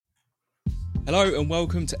Hello and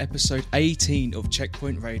welcome to episode 18 of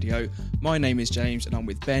Checkpoint Radio. My name is James and I'm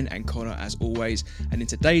with Ben and Connor as always. And in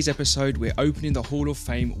today's episode, we're opening the Hall of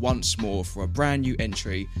Fame once more for a brand new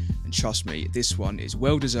entry. And trust me, this one is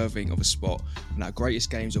well deserving of a spot on our greatest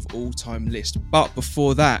games of all time list. But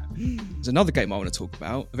before that, there's another game I want to talk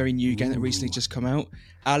about. A very new game that recently just come out.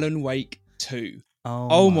 Alan Wake 2.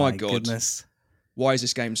 Oh my God. Goodness. Why is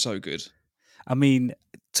this game so good? I mean,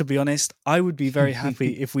 to be honest, I would be very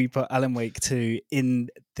happy if we put Alan Wake 2 in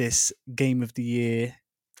this Game of the Year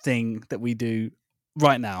thing that we do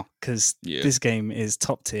right now, because this game is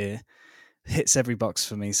top tier, hits every box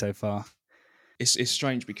for me so far. It's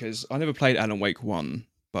strange because I never played Alan Wake 1,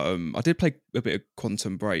 but I did play a bit of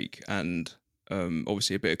Quantum Break and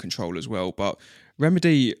obviously a bit of Control as well. But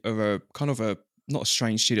Remedy are not a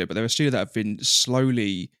strange studio, but they're a studio that have been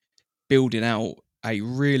slowly building out a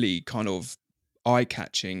really kind of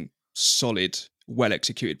eye-catching, solid,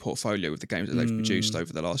 well-executed portfolio with the games that they've produced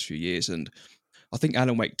over the last few years. And I think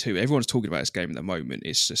Alan Wake 2, everyone's talking about this game at the moment.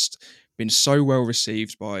 It's just been so well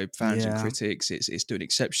received by fans and critics. It's doing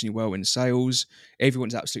exceptionally well in sales.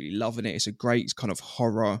 Everyone's absolutely loving it. It's a great kind of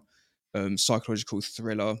horror, psychological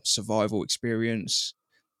thriller, survival experience.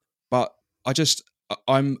 But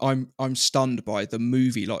I'm stunned by the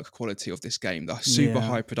movie-like quality of this game, the super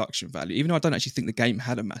high production value. Even though I don't actually think the game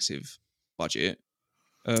had a massive budget.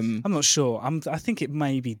 I'm not sure. I think it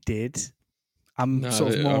maybe did.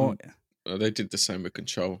 They did the same with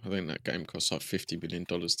Control. I think that game cost like $50 million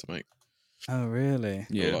to make. Oh, really?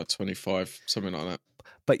 Yeah, like 25, something like that.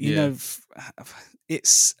 But you know,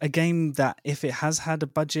 it's a game that if it has had a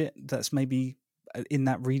budget that's maybe in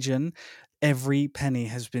that region, every penny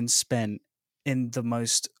has been spent in the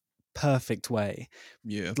most perfect way.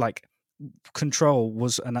 Yeah. Like Control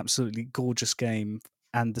was an absolutely gorgeous game,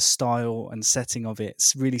 and the style and setting of it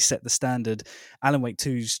really set the standard. Alan Wake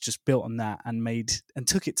 2's just built on that and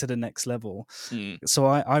took it to the next level. So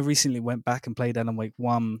I recently went back and played Alan Wake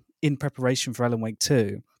 1 in preparation for Alan Wake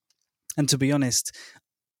 2. And to be honest,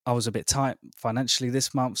 I was a bit tight financially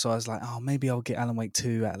this month, so I was like, maybe I'll get Alan Wake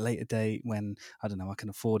 2 at a later date when, I don't know, I can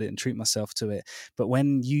afford it and treat myself to it. But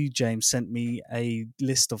when you, James, sent me a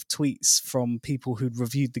list of tweets from people who'd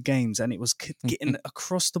reviewed the games, and it was getting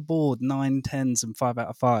across the board 9, 10s and 5 out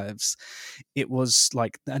of 5s, it was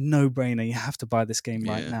like a no-brainer. You have to buy this game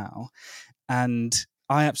right now. And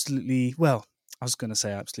I absolutely loved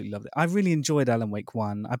it. I really enjoyed Alan Wake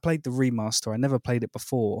 1. I played the remaster. I never played it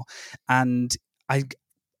before. And I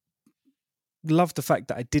love the fact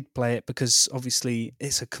that I did play it because obviously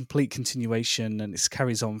it's a complete continuation and it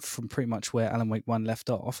carries on from pretty much where Alan Wake 1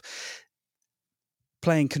 left off.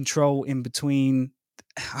 Playing Control in between,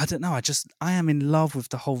 I don't know, I am in love with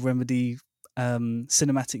the whole Remedy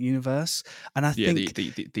cinematic universe, and I think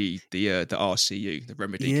the RCU, the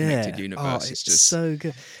Remedy connected universe, it's just so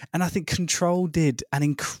good. And I think Control did an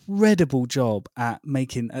incredible job at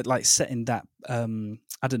setting that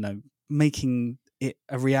making it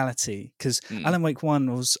a reality, because Alan Wake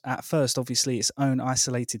 1 was at first obviously its own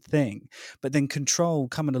isolated thing, but then Control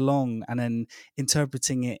coming along and then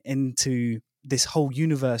interpreting it into this whole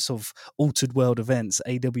universe of altered world events,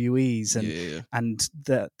 AWEs, and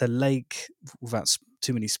the lake, without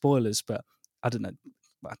too many spoilers, but I don't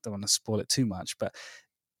want to spoil it too much, but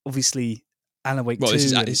obviously Alan Wake 2...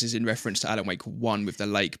 this is in reference to Alan Wake 1 with the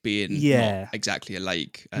lake being not exactly a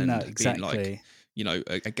lake, and being like, you know,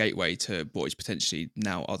 a gateway to what is potentially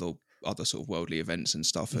now other sort of worldly events and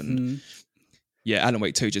stuff. And Alan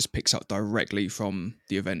Wake 2 just picks up directly from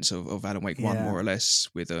the events of Alan Wake 1, more or less,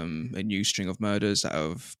 with a new string of murders that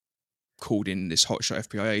have called in this hotshot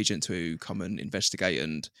FBI agent to come and investigate.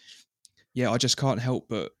 And I just can't help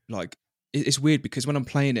but, like, it's weird because when I'm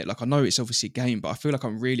playing it, like, I know it's obviously a game, but I feel like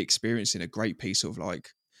I'm really experiencing a great piece of, like,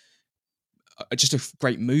 just a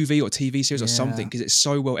great movie or TV series or something, because it's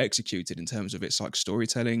so well executed in terms of its like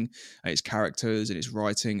storytelling and its characters and its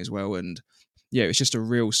writing as well. And it's just a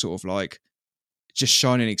real sort of like just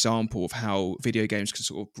shining example of how video games can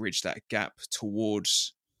sort of bridge that gap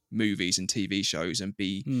towards movies and TV shows and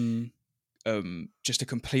be just a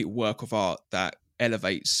complete work of art that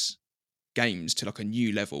elevates games to like a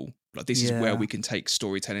new level. Like this is where we can take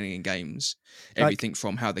storytelling in games, everything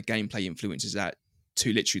from how the gameplay influences that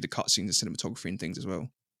to literally the cutscenes and cinematography and things as well.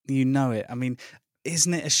 You know it. I mean,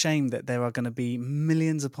 isn't it a shame that there are going to be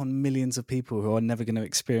millions upon millions of people who are never going to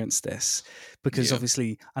experience this? Because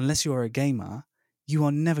obviously, unless you are a gamer, you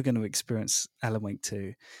are never going to experience Alan Wake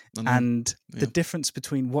 2. And the difference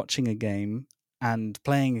between watching a game and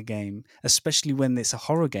playing a game, especially when it's a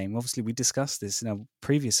horror game. Obviously, we discussed this in a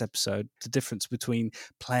previous episode, the difference between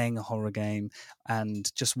playing a horror game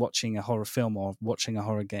and just watching a horror film or watching a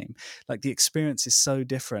horror game. Like, the experience is so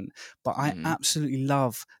different, but I absolutely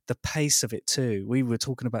love the pace of it too. We were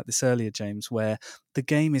talking about this earlier, James, where the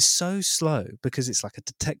game is so slow because it's like a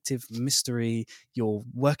detective mystery. You're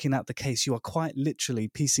working out the case. You are quite literally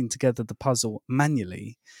piecing together the puzzle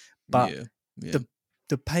manually, but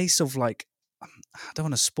the pace of, like, I don't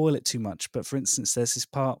want to spoil it too much, but for instance, there's this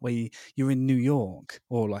part where you're in New York,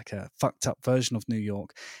 or like a fucked up version of New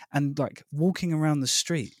York, and like walking around the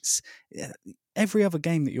streets. Every other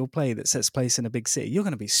game that you'll play that sets place in a big city, you're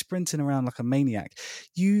going to be sprinting around like a maniac.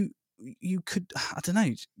 You could, I don't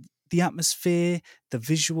know, the atmosphere, the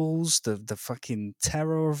visuals, the fucking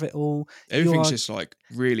terror of it all. Everything's just like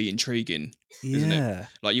really intriguing, isn't it?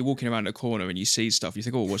 Like, you're walking around a corner and you see stuff, you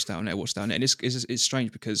think, oh, what's down there? What's down there? And it's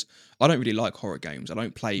strange because I don't really like horror games. I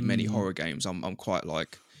don't play many horror games. I'm quite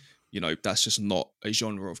like, that's just not a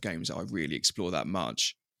genre of games that I really explore that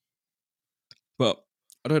much. But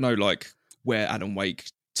I don't know, like, where Alan Wake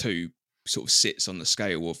 2 sort of sits on the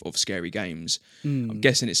scale of scary games. I'm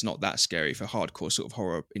guessing it's not that scary for hardcore sort of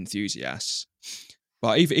horror enthusiasts.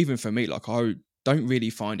 But even for me, like, I don't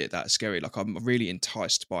really find it that scary. Like, I'm really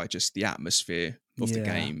enticed by just the atmosphere of the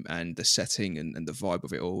game and the setting and the vibe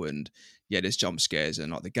of it all. And there's jump scares,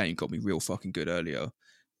 and like, the game got me real fucking good earlier.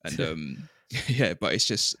 And but it's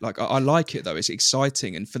just like, I like it though. It's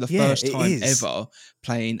exciting, and for the first time ever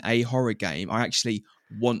playing a horror game, I actually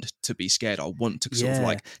want to be scared. I want to sort of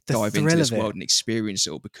like dive into this world and experience it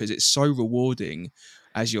all, because it's so rewarding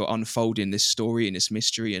as you're unfolding this story and this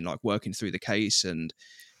mystery and like working through the case and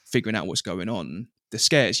figuring out what's going on. The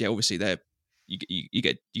scares, obviously you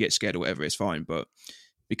get scared or whatever, it's fine, but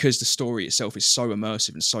because the story itself is so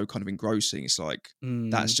immersive and so kind of engrossing, it's like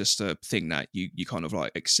that's just a thing that you kind of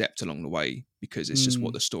like accept along the way, because it's just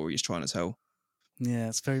what the story is trying to tell. Yeah,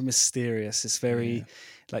 it's very mysterious. It's very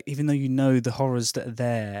like, even though you know the horrors that are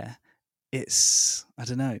there, it's, I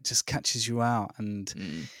don't know, it just catches you out. And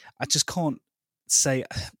I just can't say,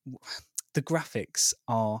 the graphics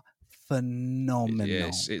are phenomenal.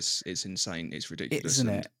 Yes, it's insane. It's ridiculous, isn't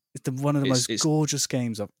it? It's one of the most gorgeous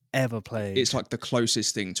games I've ever played. It's like the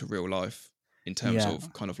closest thing to real life in terms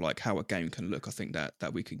of kind of like how a game can look, I think,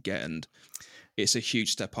 that we could get. And it's a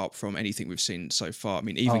huge step up from anything we've seen so far. I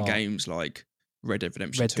mean, even games like Red Dead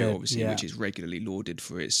Redemption 2, obviously, which is regularly lauded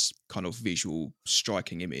for its kind of visual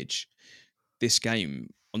striking image. This game,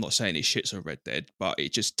 I'm not saying it shits on Red Dead, but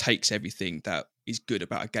it just takes everything that is good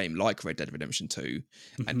about a game like Red Dead Redemption 2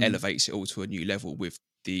 and elevates it all to a new level with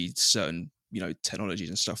the certain, technologies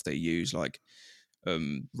and stuff they use, like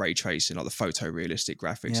ray tracing, like the photorealistic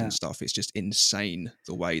graphics and stuff. It's just insane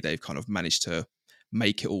the way they've kind of managed to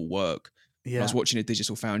make it all work. I was watching a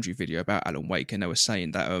Digital Foundry video about Alan Wake, and they were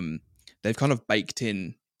saying that they've kind of baked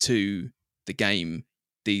in to the game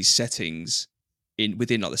these settings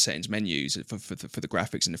within like the settings menus for the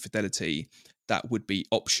graphics and the fidelity that would be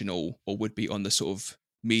optional or would be on the sort of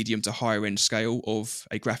medium to higher end scale of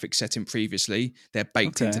a graphic setting previously. They're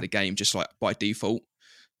baked into the game just like by default.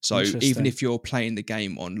 So even if you're playing the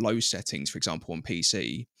game on low settings, for example, on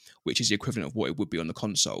PC, which is the equivalent of what it would be on the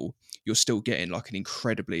console, you're still getting like an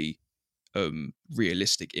incredibly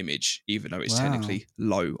realistic image, even though it's technically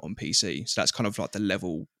low on PC. So that's kind of like the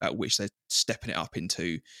level at which they're stepping it up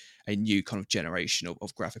into a new kind of generation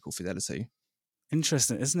of graphical fidelity.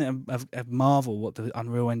 Interesting, isn't it? A marvel what the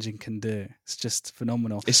Unreal Engine can do. It's just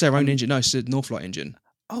phenomenal. It's their own engine. No, it's the Northlight engine.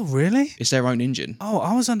 Oh, really? It's their own engine. Oh,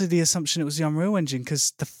 I was under the assumption it was the Unreal Engine,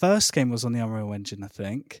 because the first game was on the Unreal Engine, I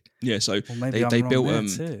think. Yeah, so they built.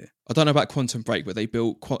 I don't know about Quantum Break, but they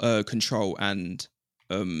built Control and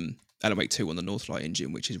Alan Wake 2 on the Northlight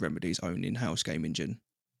engine, which is Remedy's own in-house game engine.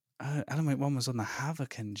 Alan Wake 1 was on the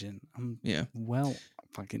Havoc engine. I'm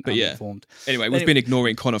fucking uninformed. Anyway, we've been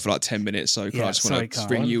ignoring Connor for like 10 minutes, so I just want to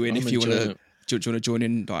bring you in if you want to. Do you want to join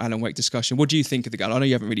in the Alan Wake discussion? What do you think of the game? I know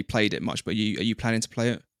you haven't really played it much, but are you planning to play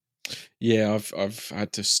it? Yeah, I've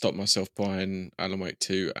had to stop myself buying Alan Wake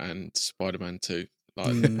 2 and Spider-Man 2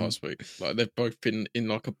 like the past week. Like, they've both been in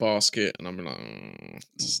like a basket, and I'm like,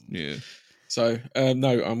 yeah. So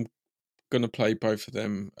no, I'm gonna play both of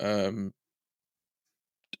them. Alan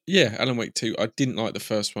Wake 2. I didn't like the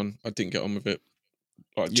first one. I didn't get on with it.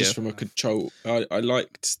 Like, just from a control, I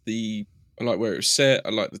liked where it was set.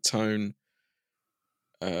 I liked the tone.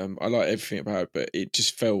 I liked everything about it, but it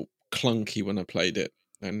just felt clunky when I played it,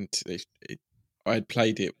 and I had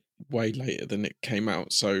played it way later than it came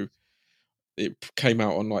out, so it came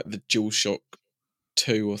out on like the DualShock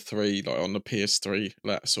 2 or 3, like on the PS3,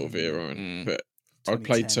 that sort of era. But I'd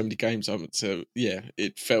played so many games. So yeah,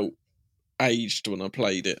 it felt aged when I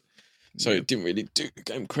played it, so it didn't really do the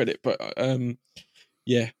game credit. But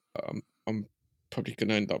yeah, I'm probably going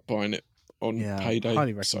to end up buying it on payday.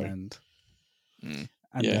 Highly recommend. And,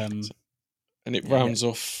 and it rounds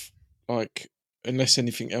off, like, unless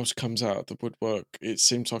anything else comes out of the woodwork, it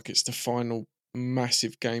seems like it's the final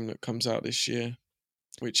massive game that comes out this year,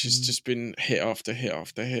 which has just been hit after hit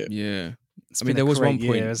after hit. Yeah. I mean, there was one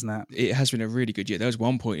point, isn't it? It has been a really good year. There was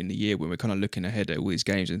one point in the year when we're kind of looking ahead at all these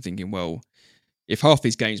games and thinking, well, if half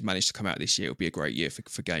these games manage to come out this year, it'll be a great year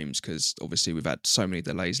for games, because obviously we've had so many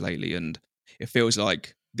delays lately, and it feels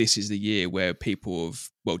like this is the year where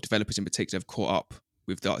developers in particular have caught up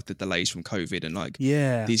with the delays from COVID,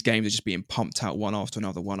 and these games are just being pumped out one after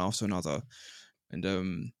another.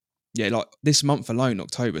 And like this month alone,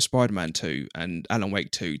 October, Spider-Man 2 and Alan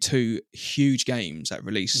Wake 2, two huge games that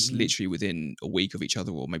release literally within a week of each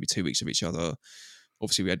other, or maybe 2 weeks of each other.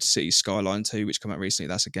 Obviously, we had Cities Skyline 2, which came out recently.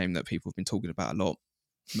 That's a game that people have been talking about a lot.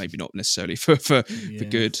 Maybe not necessarily for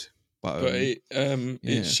good, but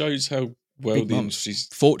it shows how well the industry's...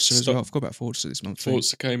 Forza as well. I forgot about Forza this month.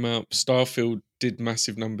 Forza came out. Starfield did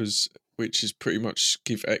massive numbers, which is pretty much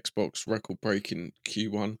give Xbox record-breaking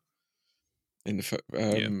Q1 in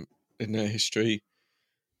their history.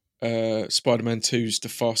 Spider-Man 2 is the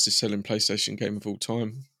fastest-selling PlayStation game of all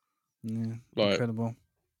time. Yeah, incredible.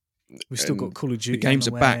 We've still got Call of Duty. The games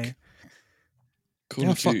are back. Call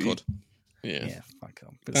of Duty. Fuck God. Yeah, fuck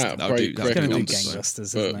off. That'll break records. It's going to be gangbusters,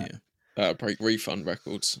 isn't it? That'll break refund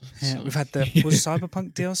records. Yeah, we've had was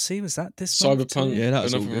Cyberpunk DLC. Was that this Cyberpunk? Month yeah, that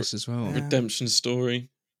was August as well. Redemption story.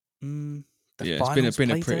 It's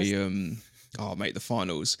been a pretty. The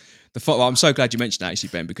finals. I'm so glad you mentioned that, actually,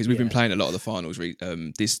 Ben, because we've been playing a lot of the finals.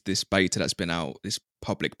 This beta that's been out, this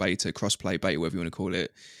public beta, cross-play beta, whatever you want to call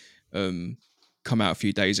it, come out a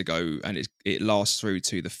few days ago, and it lasts through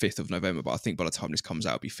to the 5th of November. But I think by the time this comes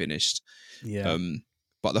out, it'll be finished. Yeah.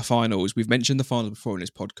 But the finals, we've mentioned the finals before in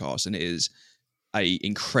this podcast, and it is a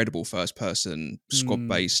incredible first-person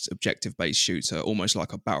squad-based, objective-based shooter, almost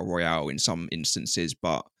like a battle royale in some instances,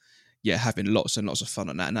 but having lots and lots of fun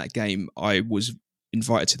on that. And that game, I was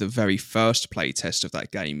invited to the very first play test of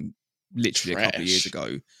that game literally a couple of years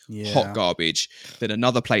ago. Hot garbage. Then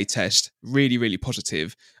another play test, really, really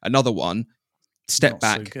positive. Another one, step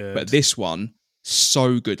back. But this one,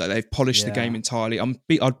 so good. Like, they've polished the game entirely.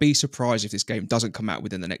 I'd be surprised if this game doesn't come out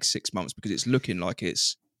within the next 6 months, because it's looking like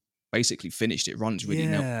it's basically finished. It runs really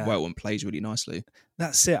well and plays really nicely.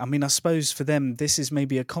 That's it. I mean, I suppose for them, this is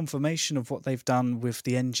maybe a confirmation of what they've done with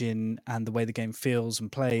the engine and the way the game feels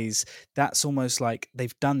and plays. That's almost like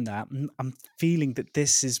they've done that. I'm feeling that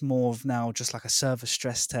this is more of now just like a server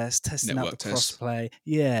stress test, testing out the crossplay.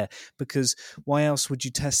 Yeah, because why else would you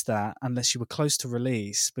test that unless you were close to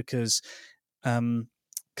release? Because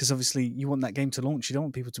obviously you want that game to launch. You don't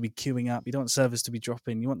want people to be queuing up. You don't want servers to be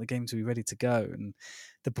dropping. You want the game to be ready to go. And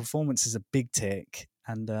the performance is a big tick.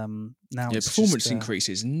 And now it's performance just, increase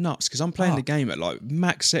is nuts, because I'm playing the game at like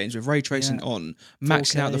max settings with ray tracing on,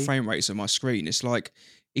 maxing 4K. Out the frame rates on my screen. It's like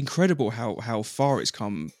incredible how far it's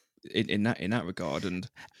come in that regard. And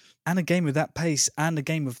a game of that pace, and a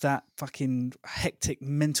game of that fucking hectic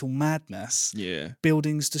mental madness. Yeah.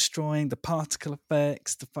 Buildings destroying, the particle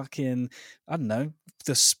effects, the fucking, I don't know,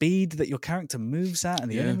 the speed that your character moves at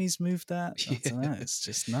and the enemies move at. I don't know, it's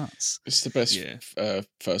just nuts. It's the best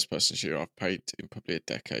first-person shooter I've played in probably a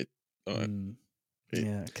decade. I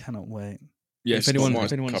cannot wait. Yeah, if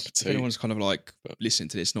anyone's kind of like listening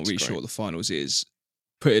to this, not really sure what the finals is,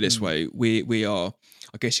 put it this way, we are,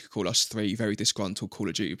 I guess you could call us 3 very disgruntled Call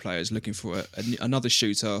of Duty players looking for another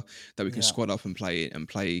shooter that we can squad up and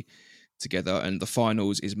play together. And the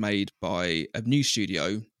finals is made by a new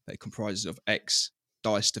studio that comprises of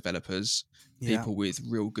ex-DICE developers, people with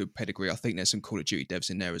real good pedigree. I think there's some Call of Duty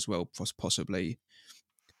devs in there as well, possibly.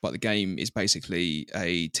 But the game is basically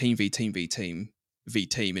a team v team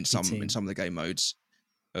in some of the game modes.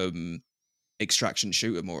 Extraction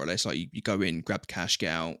shooter, more or less. Like you go in, grab cash,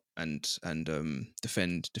 get out, and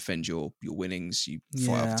defend your winnings. You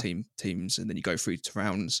fight other teams, and then you go through to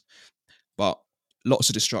rounds. But lots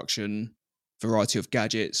of destruction, variety of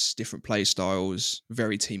gadgets, different play styles,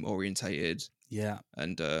 very team orientated. Yeah.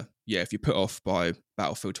 And if you're put off by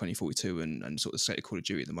Battlefield 2042 and sort of the state of Call of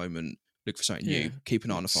Duty at the moment, look for something new. Keep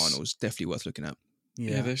an eye on the finals. Definitely worth looking at.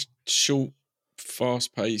 Yeah, they're short,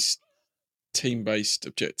 fast-paced, team-based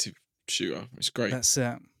objective shooter. It's great. That's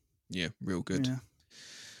it. Yeah, real good. Yeah.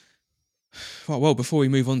 Well, before we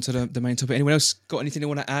move on to the main topic, anyone else got anything they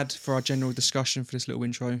want to add for our general discussion for this little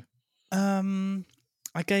intro?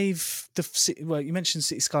 I gave you mentioned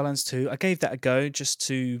City Skylines 2. I gave that a go just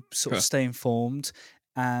to sort of stay informed,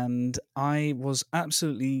 and I was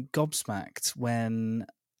absolutely gobsmacked when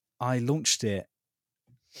I launched it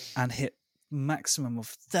and hit maximum of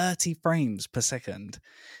 30 frames per second.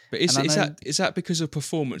 But is that because of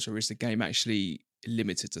performance, or is the game actually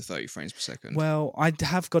limited to 30 frames per second? Well, I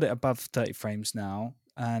have got it above 30 frames now,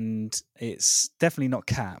 and it's definitely not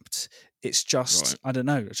capped. It's just, I don't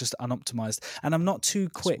know, it's just unoptimized. And I'm not too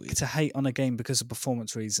quick to hate on a game because of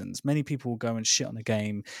performance reasons. Many people will go and shit on a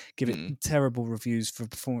game, give it terrible reviews for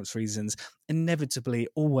performance reasons. Inevitably,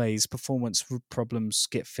 always performance problems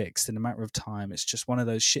get fixed in a matter of time. It's just one of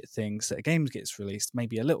those shit things that a game gets released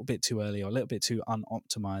maybe a little bit too early or a little bit too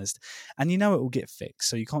unoptimized. And you know it will get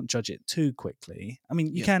fixed, so you can't judge it too quickly. I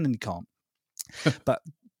mean, you can and you can't. But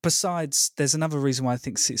besides, there's another reason why I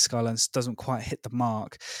think City Skylines doesn't quite hit the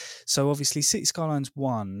mark. So obviously City Skylines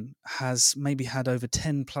 1 has maybe had over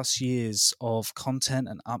 10 plus years of content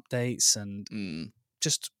and updates and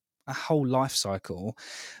just a whole life cycle.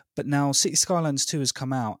 But now City Skylines 2 has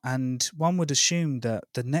come out, and one would assume that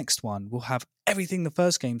the next one will have everything the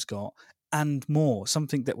first game's got and more,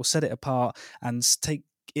 something that will set it apart and take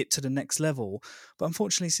it to the next level. But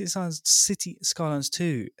unfortunately, City Skylines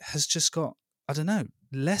 2 has just got, I don't know,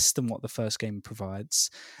 less than what the first game provides,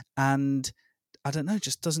 and I don't know,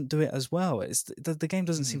 just doesn't do it as well. It's the game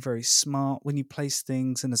doesn't seem very smart when you place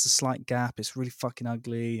things, and there's a slight gap. It's really fucking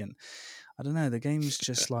ugly, and I don't know, the game's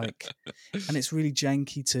just like, and it's really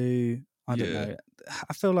janky too. I don't know.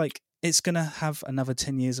 I feel like it's gonna have another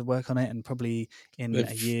 10 years of work on it, and probably in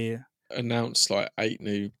a year announced like 8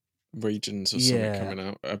 new regions or something coming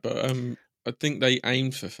out. But I think they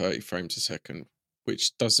aimed for 30 frames a second,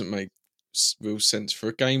 which doesn't make real sense for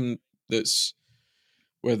a game that's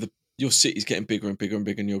where your city's getting bigger and bigger and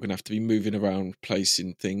bigger, and you're going to have to be moving around,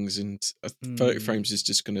 placing things, and 30 frames is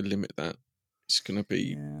just going to limit that. It's going to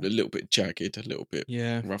be a little bit jagged, a little bit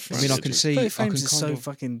rough. I mean, I can see 30 frames is so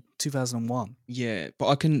fucking 2001. Yeah, but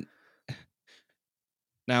I can.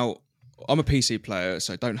 Now, I'm a PC player,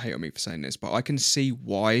 so don't hate on me for saying this, but I can see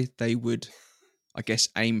why they would, I guess,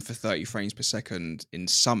 aim for 30 frames per second in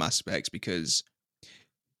some aspects, because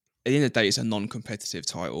at the end of the day, it's a non-competitive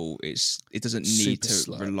title. It doesn't need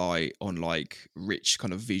to rely on like rich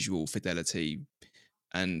kind of visual fidelity,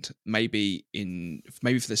 and maybe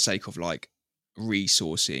for the sake of like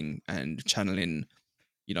resourcing and channeling,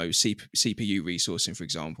 you know, CPU resourcing, for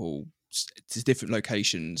example, to different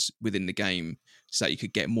locations within the game, so that you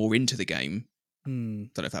could get more into the game.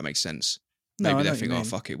 Don't know if that makes sense. Maybe they'll think,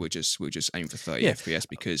 fuck it, we'll just aim for 30 FPS,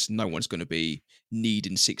 because no one's going to be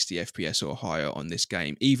needing 60 FPS or higher on this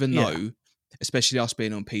game. Even though, especially us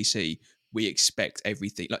being on PC, we expect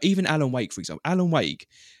everything. Like even Alan Wake, for example. Alan Wake,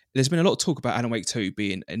 there's been a lot of talk about Alan Wake 2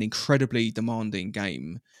 being an incredibly demanding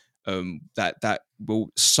game that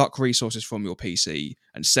will suck resources from your PC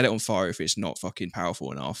and set it on fire if it's not fucking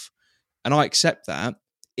powerful enough. And I accept that.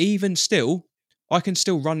 Even still, I can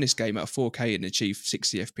still run this game at 4K and achieve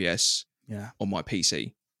 60 FPS on my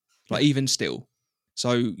PC. Like even still.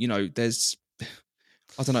 So, you know, there's,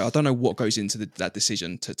 I don't know what goes into that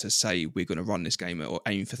decision to say we're going to run this game or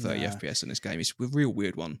aim for 30 FPS on this game. It's a real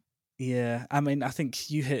weird one. Yeah, I mean, I think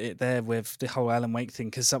you hit it there with the whole Alan Wake thing,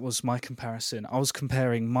 because that was my comparison. I was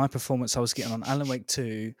comparing my performance I was getting on Alan Wake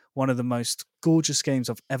 2, one of the most gorgeous games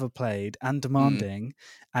I've ever played, and demanding,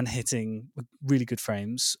 and hitting really good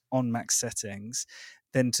frames on max settings,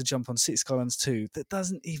 then to jump on City Skylines 2 that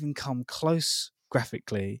doesn't even come close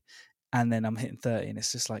graphically, and then I'm hitting 30, and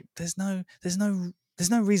it's just like there's no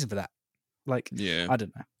reason for that. Like, I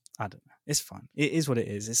don't know. It's fine. It is what it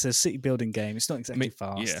is. It's a city building game. It's not exactly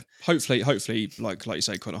fast. Yeah. Hopefully, like you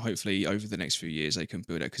say, Connor, hopefully over the next few years they can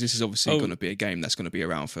build it, because this is obviously going to be a game that's going to be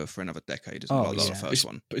around for another decade as well. The first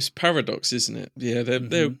one. It's Paradox, isn't it? Yeah,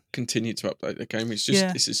 they'll continue to update the game. It's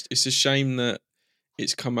just it's a shame that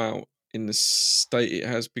it's come out in the state it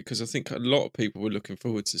has, because I think a lot of people were looking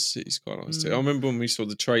forward to City Skylines 2. I remember when we saw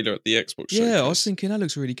the trailer at the Xbox showcase. I was thinking that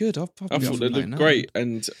looks really good. I thought it looked great,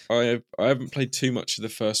 and I haven't played too much of the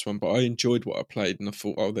first one, but I enjoyed what I played, and I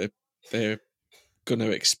thought, they're going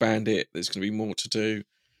to expand it. There's going to be more to do,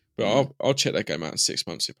 but I'll check that game out in 6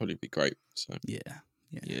 months. It'll probably be great. So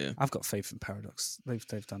yeah. I've got faith in Paradox.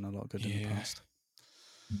 They've done a lot of good in the past.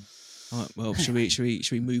 All right, well, should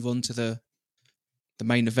we move on to the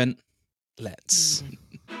main event? Let's.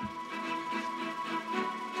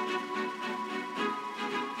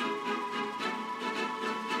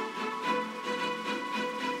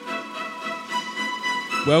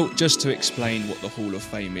 Well, just to explain what the Hall of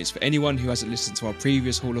Fame is, for anyone who hasn't listened to our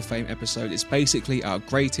previous Hall of Fame episode, it's basically our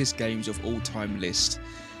greatest games of all time list.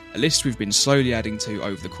 a list we've been slowly adding to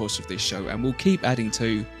over the course of this show, and we'll keep adding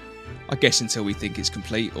to, I guess, until we think it's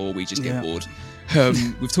complete or we just get bored.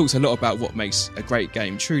 We've talked a lot about what makes a great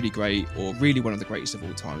game truly great, or really one of the greatest of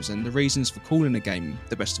all times, and the reasons for calling a game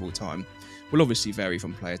the best of all time will obviously vary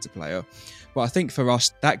from player to player. But I think for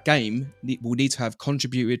us, that game will need to have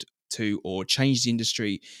contributed to or changed the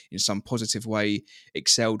industry in some positive way,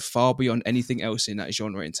 excelled far beyond anything else in that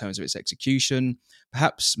genre in terms of its execution,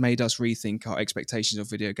 perhaps made us rethink our expectations of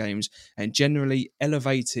video games, and generally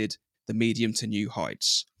elevated the medium to new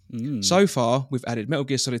heights. So far, we've added Metal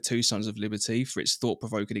Gear Solid 2 Sons of Liberty for its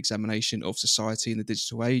thought-provoking examination of society in the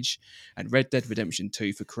digital age, and Red Dead Redemption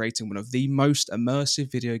 2 for creating one of the most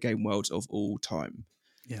immersive video game worlds of all time.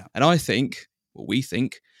 Yeah. And we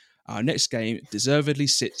think, our next game deservedly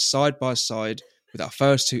sits side by side with our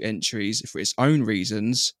first two entries for its own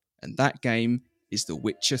reasons, and that game is The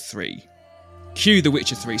Witcher 3. Cue The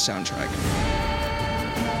Witcher 3 soundtrack.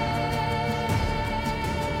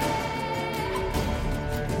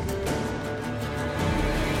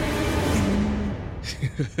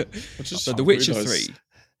 So The Witcher 3.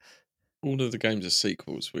 All of the games are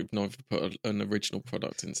sequels. We've never put an original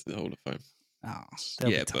product into the Hall of Fame. Oh,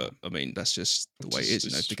 yeah, but I mean, that's just the way it is.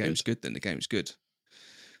 If the game's good, then the game's good.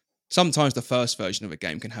 Sometimes the first version of a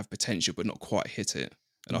game can have potential, but not quite hit it.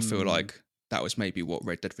 And I feel like that was maybe what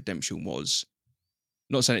Red Dead Redemption was.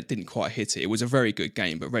 Not saying it didn't quite hit it. It was a very good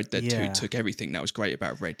game, but Red Dead 2 took everything that was great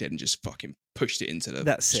about Red Dead and just fucking pushed it into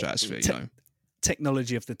the stratosphere, you know?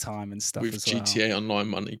 Technology of the time and stuff with as well. GTA Online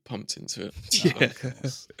money pumped into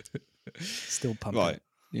it. Still pumping. Right.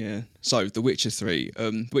 Yeah. So, The Witcher 3.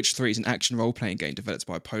 Witcher 3 is an action role-playing game developed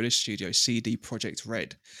by Polish studio CD Projekt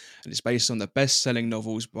Red, and it's based on the best-selling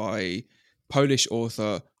novels by Polish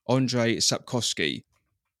author Andrzej Sapkowski.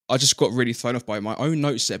 I just got really thrown off by my own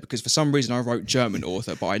notes there because for some reason I wrote German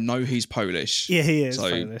author, but I know he's Polish. Yeah, he is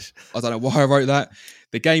Polish. I don't know why I wrote that.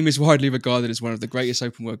 The game is widely regarded as one of the greatest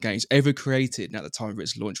open-world games ever created, and at the time of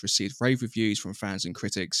its launch received rave reviews from fans and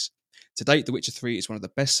critics. To date, The Witcher 3 is one of the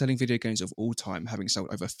best-selling video games of all time, having sold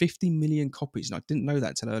over 50 million copies, and I didn't know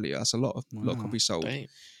that till earlier. That's a lot of copies sold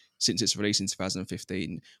since its release in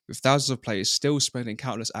 2015, with thousands of players still spending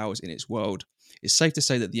countless hours in its world. It's safe to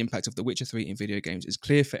say that the impact of The Witcher 3 in video games is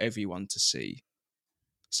clear for everyone to see.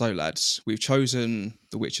 So, lads, we've chosen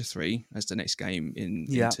The Witcher 3 as the next game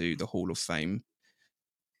into the Hall of Fame.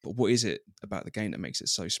 But what is it about the game that makes it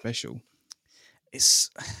so special? It's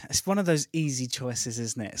one of those easy choices,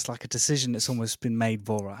 isn't it? It's like a decision that's almost been made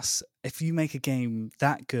for us. If you make a game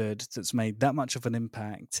that good, that's made that much of an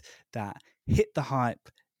impact, that hit the hype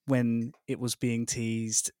when it was being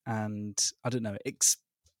teased, and I don't know,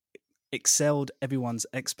 excelled everyone's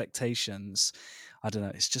expectations, I don't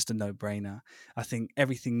know, it's just a no-brainer. I think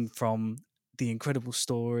everything from the incredible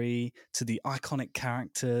story to the iconic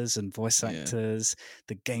characters and voice actors,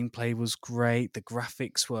 the gameplay was great, the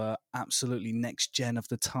graphics were absolutely next gen of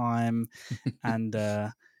the time, and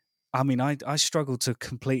I mean, I struggled to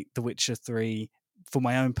complete The Witcher 3 for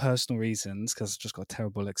my own personal reasons because I've just got a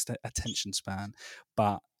terrible attention span,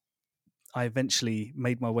 but I eventually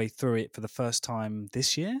made my way through it for the first time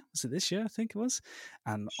this year. Was it this year? I think it was.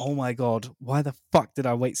 And oh my God, why the fuck did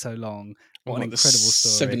I wait so long? What an incredible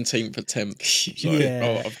story. 17th attempt.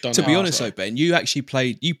 I've done to be honest though, Ben, you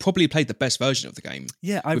probably played the best version of the game.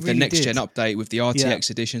 Yeah, I with really the next did. gen update, with the RTX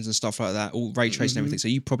editions and stuff like that, all ray tracing and everything. So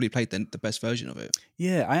you probably played the best version of it.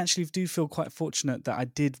 Yeah, I actually do feel quite fortunate that I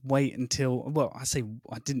did wait until, well, I say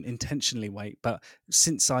I didn't intentionally wait, but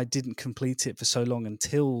since I didn't complete it for so long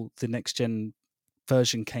until the next gen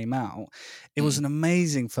version came out, it was an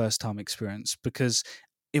amazing first time experience because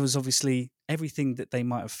it was obviously everything that they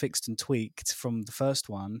might have fixed and tweaked from the first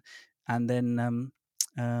one, and then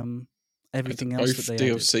everything else that they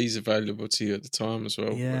DLCs available to you at the time as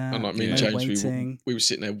well. Yeah, and like me and James, we were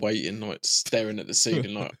sitting there waiting, like staring at the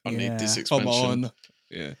ceiling, like I need this expansion. Come on.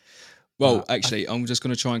 Yeah. Well, actually, I'm just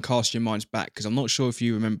going to try and cast your minds back because I'm not sure if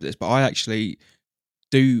you remember this, but I actually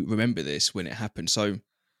do remember this when it happened. So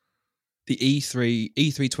the E3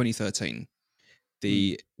 2013,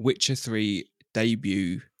 the Witcher 3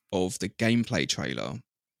 debut of the gameplay trailer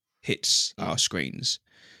hits our screens,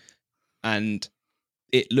 and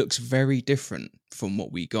it looks very different from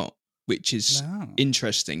what we got, which is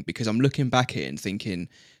interesting because I'm looking back at it and thinking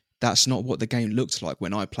that's not what the game looked like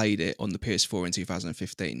when I played it on the PS4 in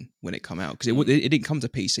 2015 when it came out, because it didn't come to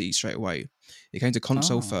PC straight away. It came to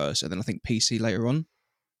console first, and then I think PC later on.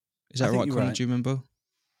 Is that right, Connor? Do you remember?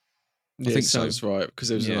 I think sounds right, because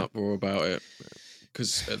there was an uproar about it.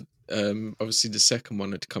 Because obviously the second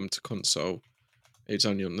one had come to console. It was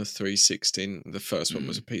only on the 360. The first one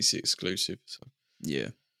was a PC exclusive. So.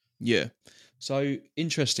 Yeah. So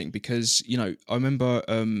interesting because, you know, I remember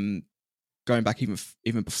going back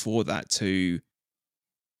even before that to,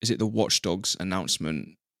 is it the Watch Dogs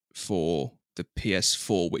announcement for the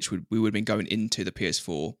PS4, which we would have been going into the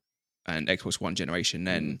PS4 and Xbox One generation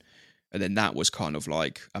then, and then that was kind of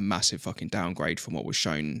like a massive fucking downgrade from what was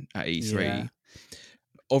shown at E3. Yeah.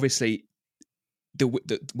 Obviously,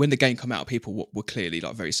 when the game came out, people were clearly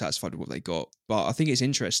like very satisfied with what they got. But I think it's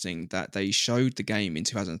interesting that they showed the game in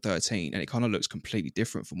 2013, and it kind of looks completely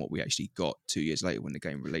different from what we actually got 2 years later when the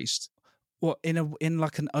game released. What, in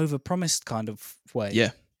like an overpromised kind of way? Yeah,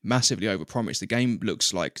 massively overpromised. The game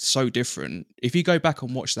looks like so different. If you go back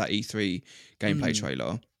and watch that E3 gameplay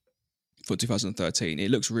trailer for 2013,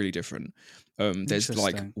 it looks really different. There's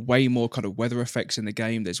like way more kind of weather effects in the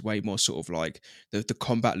game. There's way more sort of like the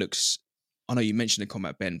combat looks. I know you mentioned the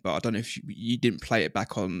combat, Ben, but I don't know if you didn't play it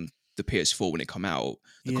back on the PS4 when it came out.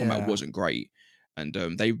 The combat wasn't great, and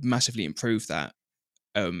they massively improved that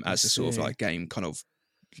as the sort of like game kind of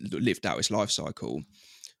lived out its life cycle.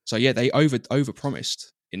 So yeah, they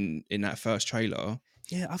overpromised in that first trailer.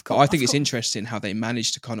 Yeah, I think it's interesting how they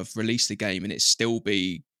managed to kind of release the game and it still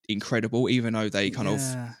be incredible, even though they kind of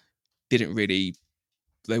didn't really,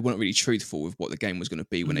 they weren't really truthful with what the game was going to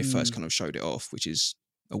be when they first kind of showed it off, which is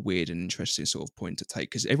a weird and interesting sort of point to take,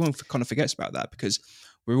 because everyone kind of forgets about that because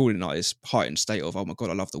we're all in like this heightened state of, oh my God,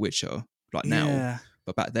 I love The Witcher like now.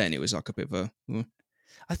 But back then it was like a bit of a...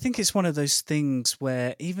 I think it's one of those things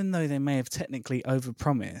where even though they may have technically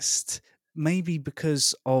overpromised, maybe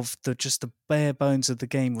because of the bare bones of the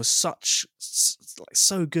game was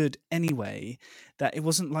so good anyway, that it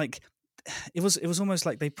wasn't like it was almost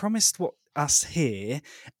like they promised us here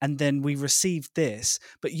and then we received this,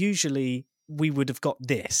 but usually we would have got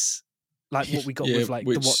this, like what we got with like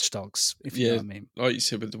the Watch Dogs, if you know what I mean. Like you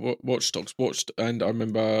said with the Watch Dogs, and I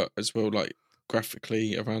remember as well, like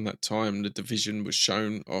graphically around that time, The Division was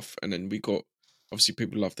shown off, and then we got, obviously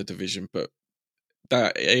people love The Division, but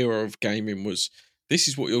that era of gaming was, this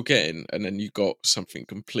is what you're getting, and then you got something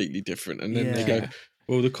completely different, and then they go,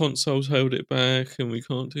 well, the consoles held it back and we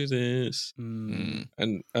can't do this. And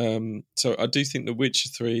so I do think The Witcher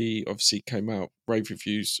 3 obviously came out, rave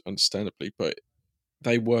reviews understandably, but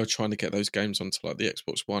they were trying to get those games onto like the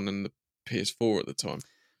Xbox One and the PS4 at the time.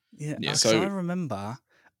 So I remember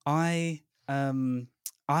I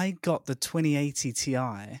got the 2080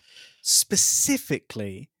 Ti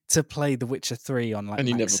specifically to play The Witcher 3 on like and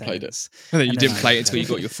you Max never played it. And then you didn't play it until you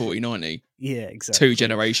got your 4090. Yeah, exactly. 2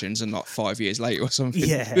 generations and like 5 years later or something.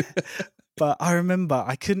 Yeah. But I remember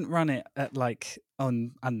I couldn't run it at like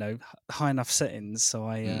on, I don't know, high enough settings.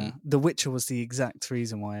 So The Witcher was the exact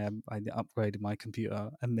reason why I upgraded my computer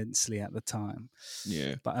immensely at the time.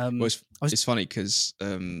 Yeah. But well, it's funny because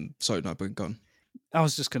sorry, no, but gone. I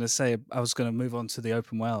was just going to say I was going to move on to the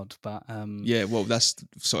open world, but yeah, well, that's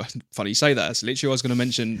so funny you say that. That's literally what I was going to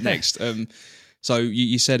mention next. So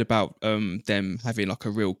you said about them having like a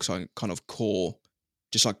real kind of core,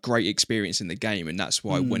 just like great experience in the game, and that's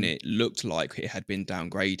why when it looked like it had been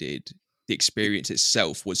downgraded, the experience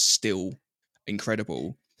itself was still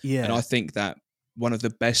incredible. Yeah, and I think that one of the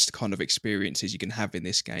best kind of experiences you can have in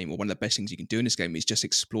this game, or one of the best things you can do in this game, is just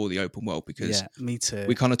explore the open world, because me too.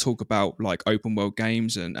 We kind of talk about like open world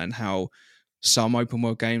games and how some open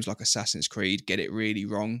world games like Assassin's Creed get it really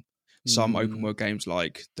wrong. Some open world games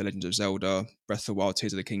like The Legend of Zelda, Breath of the Wild,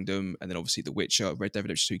 Tears of the Kingdom, and then obviously The Witcher, Red Dead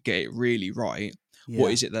Redemption 2 get it really right. Yeah.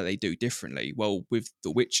 What is it that they do differently? Well, with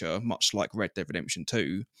The Witcher, much like Red Dead Redemption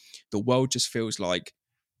 2, the world just feels like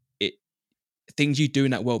things you do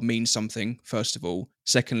in that world mean something, first of all.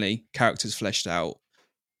 Secondly, characters fleshed out.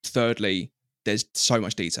 Thirdly, there's so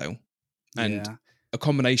much detail. And a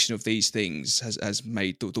combination of these things has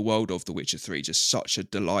made the world of The Witcher 3 just such a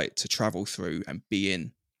delight to travel through and be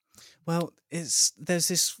in. Well, there's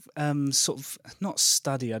this sort of, not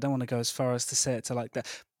study, I don't want to go as far as to say it to like that,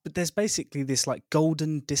 but there's basically this like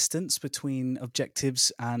golden distance between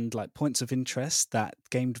objectives and like points of interest that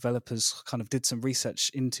game developers kind of did some research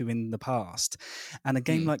into in the past. And a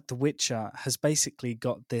game like The Witcher has basically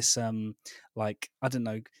got this like, I don't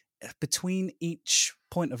know, between each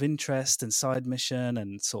point of interest and side mission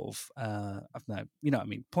and sort of I don't know, you know what I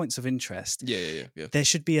mean, points of interest. Yeah. There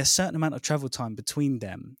should be a certain amount of travel time between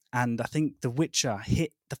them, and I think The Witcher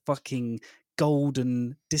hit the fucking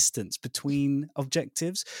golden distance between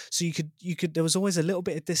objectives. So you could there was always a little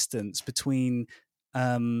bit of distance between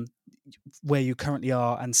where you currently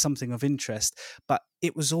are and something of interest, but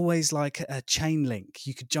it was always like a chain link.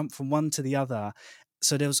 You could jump from one to the other,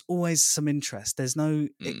 so there was always some interest. There's no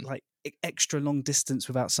extra long distance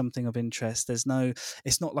without something of interest. It's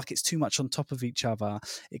not like it's too much on top of each other.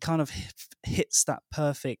 It kind of hits that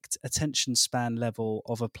perfect attention span level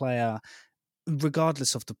of a player,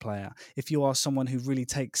 regardless of the player. If you are someone who really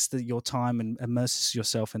takes your time and immerses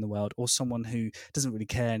yourself in the world, or someone who doesn't really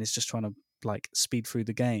care and is just trying to like speed through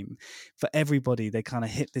the game, for everybody they kind of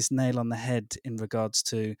hit this nail on the head in regards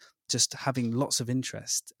to just having lots of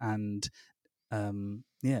interest and no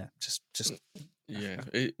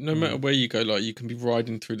matter where you go, like you can be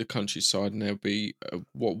riding through the countryside and there'll be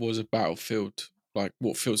what was a battlefield, like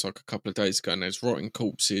what feels like a couple of days ago, and there's rotting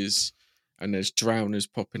corpses and there's drowners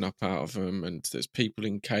popping up out of them, and there's people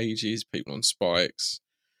in cages, people on spikes.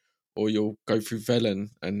 Or you'll go through Velen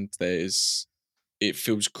and it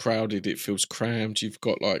feels crowded, it feels crammed. You've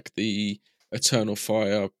got like the Eternal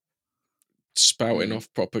Fire spouting off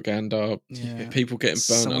propaganda, people getting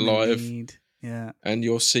burnt alive. And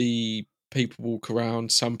you'll see people walk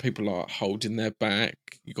around, some people are holding their back.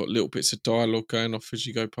 You got little bits of dialogue going off as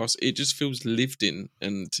you go past. It just feels lived in,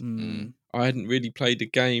 and I hadn't really played a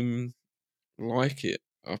game like it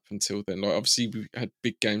up until then. Like obviously we had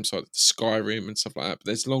big games like Skyrim and stuff like that, but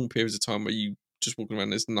there's long periods of time where you just walking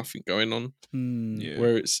around, there's nothing going on.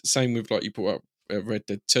 Where it's same with like you brought up Red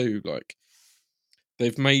Dead 2, like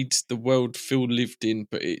they've made the world feel lived in,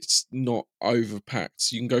 but it's not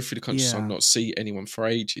overpacked. You can go through the countryside and not see anyone for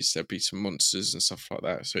ages. There'll be some monsters and stuff like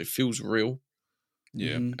that, so it feels real.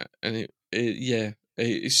 And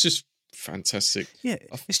it's just fantastic.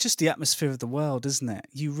 It's just the atmosphere of the world, isn't it?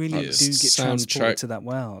 You really do get transported to that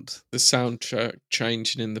world. The soundtrack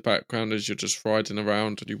changing in the background as you're just riding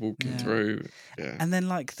around and you're walking through. And then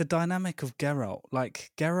like the dynamic of Geralt,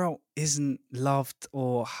 like Geralt isn't loved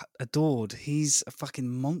or adored. He's a fucking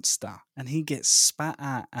monster, and he gets spat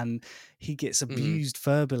at and he gets abused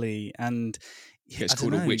verbally, and he gets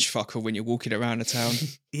called a witch fucker when you're walking around a town.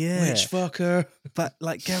 Witch fucker. But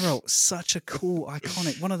like Geralt's such a cool,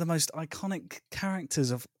 iconic, one of the most iconic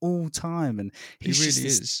characters of all time, and he's really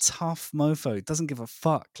just this tough mofo. Doesn't give a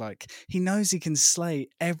fuck. Like he knows he can slay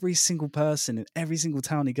every single person in every single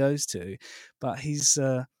town he goes to, but he's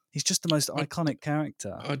just the most iconic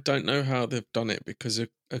character. I don't know how they've done it, because a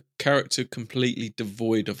character completely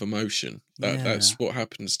devoid of emotion. That's what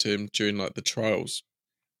happens to him during like the trials.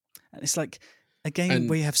 And it's like a game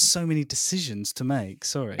where you have so many decisions to make.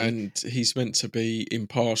 And he's meant to be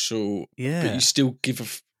impartial, but you still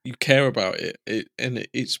you care about it.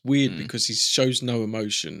 It's weird because he shows no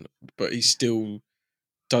emotion, but he still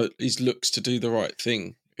looks to do the right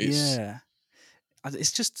thing.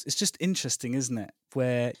 It's just interesting, isn't it?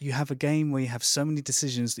 Where you have a game where you have so many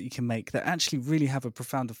decisions that you can make that actually really have a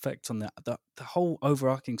profound effect on the whole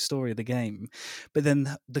overarching story of the game. But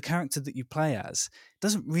then the character that you play as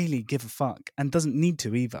doesn't really give a fuck and doesn't need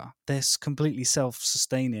to either. They're completely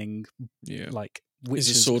self-sustaining. Like it's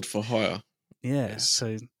a sword for hire. It's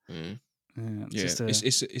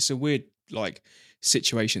a weird like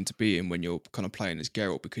situation to be in when you're kind of playing as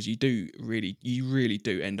Geralt, because you really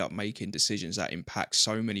do end up making decisions that impact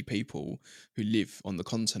so many people who live on the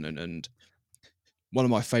continent. And one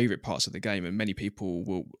of my favorite parts of the game, and many people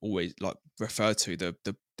will always like refer to the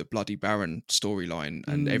Bloody Baron storyline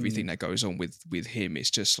and everything that goes on with him.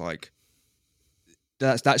 It's just like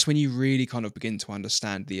that's when you really kind of begin to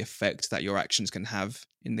understand the effect that your actions can have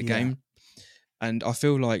in the game. And I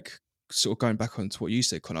feel like, sort of going back onto what you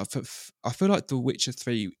said, Connor, I feel like The Witcher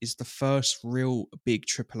 3 is the first real big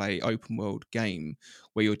AAA open world game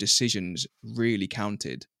where your decisions really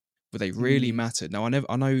counted, where they really mattered. Now, I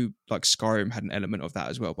know like Skyrim had an element of that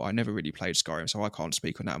as well, but I never really played Skyrim, so I can't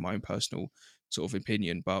speak on that in my own personal sort of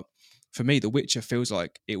opinion. But for me, The Witcher feels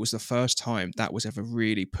like it was the first time that was ever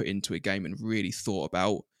really put into a game and really thought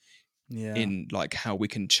about in like how we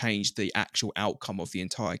can change the actual outcome of the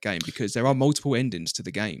entire game, because there are multiple endings to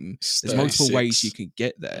the game. There's multiple ways you can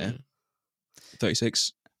get there.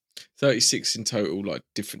 36 in total, like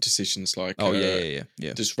different decisions, like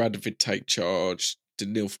does Radovid take charge,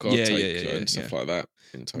 did Nilfgaard take charge, and stuff like that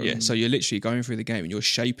in total. So you're literally going through the game and you're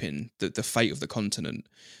shaping the fate of the continent.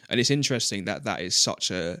 And it's interesting that is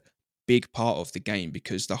such a big part of the game,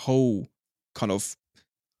 because the whole kind of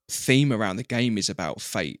theme around the game is about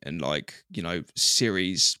fate and like, you know,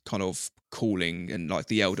 Ciri's kind of calling and like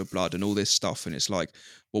the Elder Blood and all this stuff. And it's like,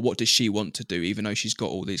 well, what does she want to do, even though she's got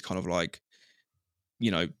all these kind of like,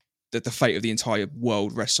 you know, that the fate of the entire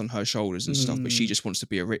world rests on her shoulders and stuff, but she just wants to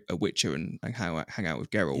be a witcher and hang out with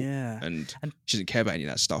Geralt, and she doesn't care about any of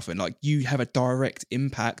that stuff. And like, you have a direct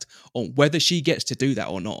impact on whether she gets to do that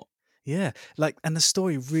or not. Like, and the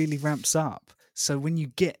story really ramps up So when you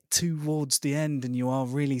get towards the end and you are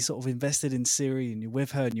really sort of invested in Ciri and you're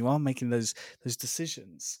with her and you are making those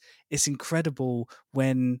decisions, it's incredible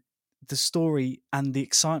when the story and the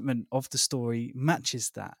excitement of the story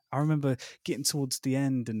matches that. I remember getting towards the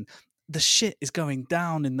end and the shit is going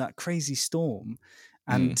down in that crazy storm.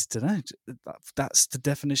 And that's the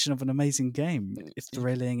definition of an amazing game. It's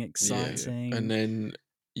thrilling, exciting. Yeah. And then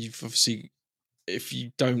you've obviously, if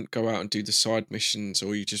you don't go out and do the side missions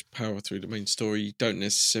or you just power through the main story, you don't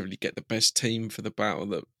necessarily get the best team for the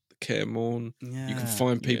battle at Kaer Morhen. Yeah. You can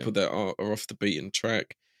find people that are off the beaten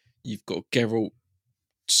track. You've got Geralt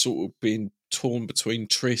sort of being torn between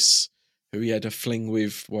Triss, who he had a fling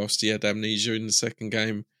with whilst he had amnesia in the second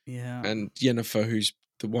game, and Yennefer, who's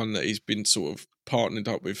the one that he's been sort of partnered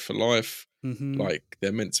up with for life. Like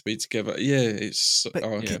they're meant to be together.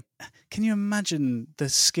 Can you imagine the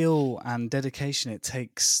skill and dedication it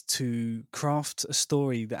takes to craft a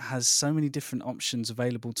story that has so many different options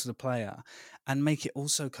available to the player and make it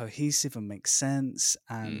also cohesive and make sense?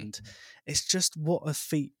 And it's just what a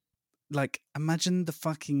feat. Like, imagine the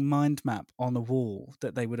fucking mind map on a wall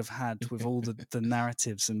that they would have had with all the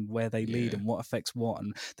narratives and where they lead and what affects what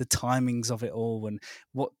and the timings of it all and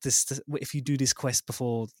what if you do this quest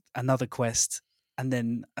before another quest, and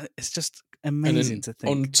then it's just amazing to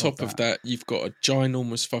think. On top of that, you've got a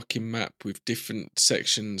ginormous fucking map with different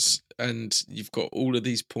sections, and you've got all of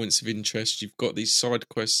these points of interest. You've got these side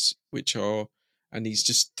quests and these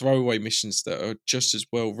just throwaway missions that are just as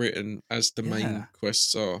well written as the main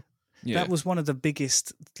quests are. Yeah. That was one of the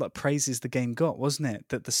biggest praises the game got, wasn't it?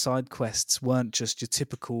 That the side quests weren't just your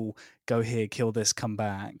typical go here, kill this, come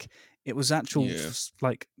back. It was actual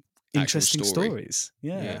interesting stories.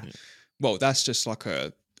 Yeah. Well, that's just like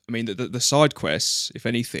the side quests, if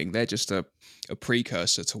anything, they're just a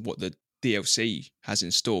precursor to what the DLC has in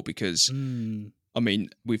store, because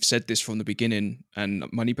we've said this from the beginning, and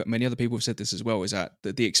many other people have said this as well, is that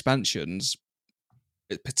the expansions,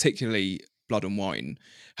 particularly Blood and Wine,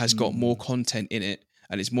 has got more content in it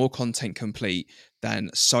and is more content complete than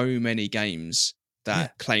so many games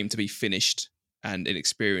that claim to be finished and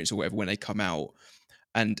inexperienced or whatever when they come out.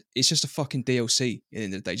 And it's just a fucking DLC at the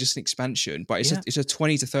end of the day, just an expansion, but it's a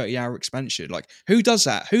 20 to 30 hour expansion. Like, who does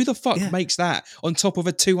that? Who the fuck makes that on top of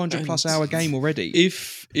a 200 plus hour game already?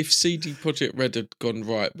 If CD Projekt Red had gone,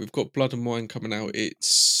 right, we've got Blood and Wine coming out,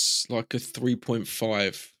 it's like a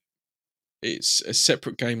 3.5. It's a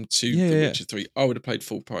separate game to The Witcher 3. I would have paid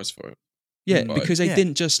full price for it. Yeah, because they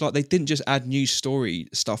didn't just add new story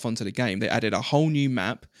stuff onto the game. They added a whole new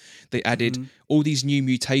map. They added all these new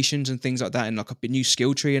mutations and things like that, and like a new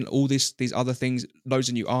skill tree and all these other things. Loads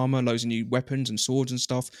of new armor, loads of new weapons and swords and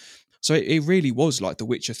stuff. So it really was like The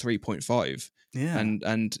Witcher 3.5. Yeah,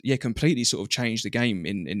 and completely sort of changed the game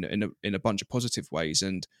in a bunch of positive ways.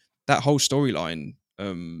 And that whole storyline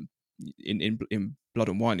in Blood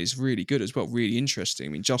and Wine is really good as well, really interesting. I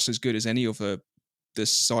mean, just as good as any of the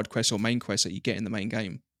side quests or main quests that you get in the main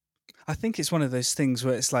game. I think it's one of those things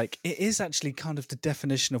where it's like, it is actually kind of the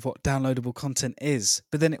definition of what downloadable content is,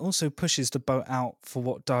 but then it also pushes the boat out for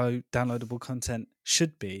what downloadable content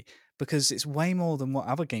should be, because it's way more than what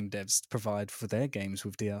other game devs provide for their games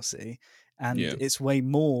with DLC, and it's way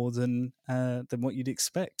more than what you'd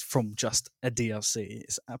expect from just a DLC.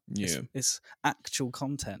 It's actual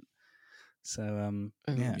content. So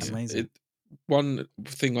amazing. One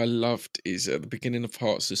thing I loved is at the beginning of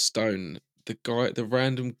Hearts of Stone, the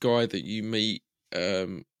random guy that you meet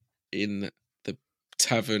in the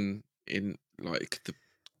tavern in like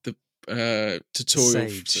the tutorial,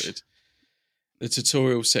 the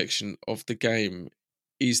tutorial section of the game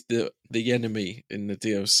is the enemy in the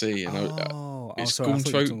DLC, and it's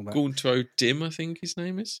Gauntro Dim, I think his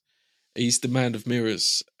name is. He's the Man of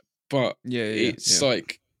Mirrors, but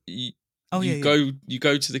like you go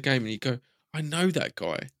to the game and you go, I know that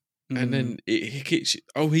guy. And then it hits you.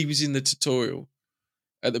 Oh, he was in the tutorial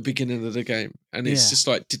at the beginning of the game. And it's just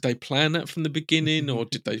like, did they plan that from the beginning or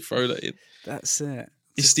did they throw that in? That's it.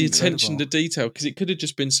 It's the attention to detail, because it could have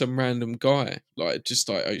just been some random guy. He's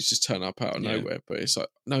just turned up out of nowhere. But it's like,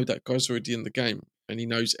 no, that guy's already in the game and he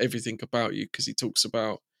knows everything about you, because he talks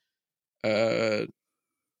about Lilac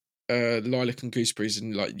and Gooseberries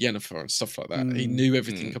and like Yennefer and stuff like that. He knew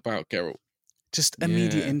everything about Geralt. Just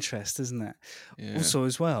immediate interest, isn't it? Yeah. Also,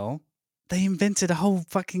 as well, they invented a whole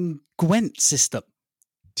fucking Gwent system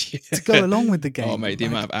to go along with the game. Oh, mate, the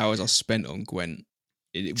amount of hours I spent on Gwent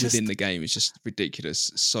within the game is just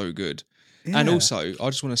ridiculous. So good. Yeah. And also, I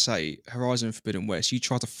just want to say, Horizon Forbidden West, you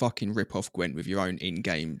tried to fucking rip off Gwent with your own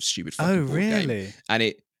in-game stupid fucking board game.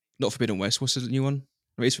 And not Forbidden West, what's the new one?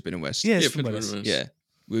 It is Forbidden West. Yeah, it's Forbidden West. Yeah,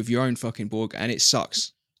 with your own fucking board game, and it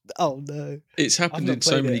sucks. Oh no! It's happened in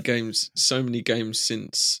so many games. So many games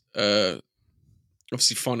since.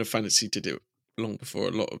 Obviously, Final Fantasy did it long before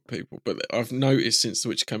a lot of people, but I've noticed since The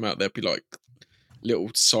Witcher came out, there'd be like little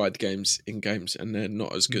side games in games, and they're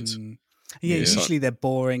not as good. Yeah, usually they're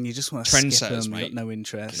boring. You just want to skip them. Mate. You got no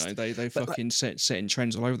interest. You know, they fucking setting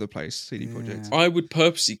trends all over the place. CD Projekt. I would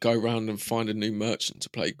purposely go around and find a new merchant to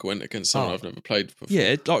play Gwent against someone I've never played before.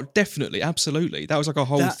 Yeah, definitely, absolutely. That was like a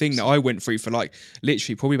whole thing that I went through for like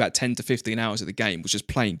literally probably about 10 to 15 hours of the game, was just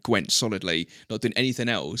playing Gwent solidly, not doing anything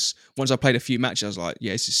else. Once I played a few matches, I was like,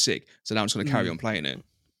 yeah, this is sick. So now I'm just going to carry on playing it.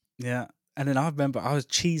 Yeah. And then I remember I was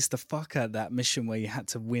cheesed the fuck out of that mission where you had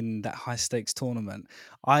to win that high stakes tournament.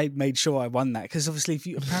 I made sure I won that because obviously, if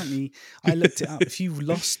you I looked it up. If you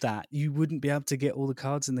lost that, you wouldn't be able to get all the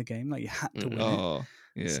cards in the game. Like you had to win it.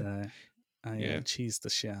 Yeah. So I cheesed the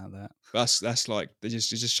shit out of that. That's like it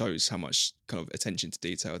just shows how much kind of attention to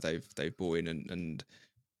detail they've brought in, and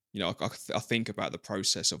you know I think about the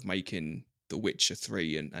process of making The Witcher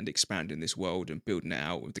 3 and expanding this world and building it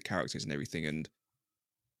out with the characters and everything, and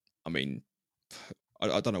I mean,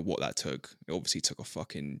 I don't know what that took. It obviously took a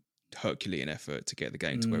fucking Herculean effort to get the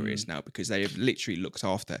game to where it is now, because they have literally looked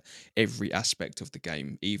after every aspect of the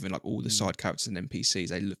game, even like all the side characters and NPCs.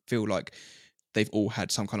 They feel like they've all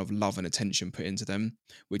had some kind of love and attention put into them,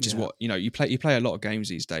 which is what, you know, you play a lot of games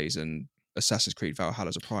these days, and Assassin's Creed Valhalla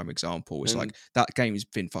is a prime example. It's like that game has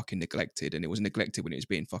been fucking neglected, and it was neglected when it was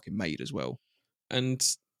being fucking made as well. And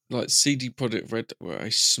like CD Projekt Red were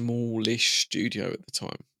a smallish studio at the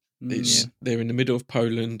time. They're in the middle of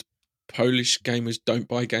Poland. Polish gamers don't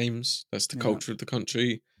buy games. That's the culture of the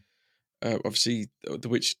country. Obviously, The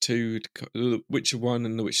Witcher 2, The Witcher 1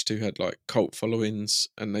 and The Witcher 2 had like cult followings,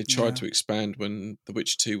 and they tried to expand when The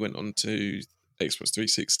Witcher 2 went on to Xbox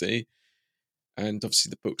 360. And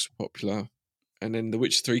obviously the books were popular. And then The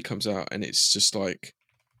Witcher 3 comes out, and it's just like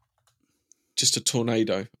just a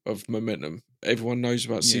tornado of momentum. Everyone knows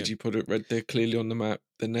about CD Projekt Red. They're clearly on the map.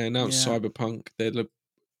 Then they announced Cyberpunk. They're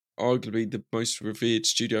arguably the most revered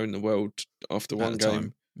studio in the world after one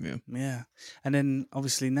game. Yeah. And then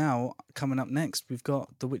obviously now coming up next, we've got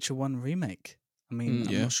The Witcher 1 remake. I mean,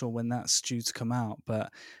 I'm not sure when that's due to come out,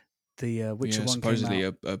 but the Witcher 1 supposedly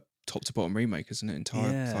a top to bottom remake, isn't it?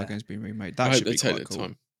 Entire game's being remade. That should be quite cool.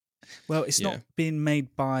 Time. Well, it's not being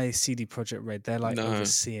made by CD Projekt Red. They're like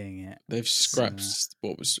overseeing it. They've scrapped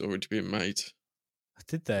what was already being made.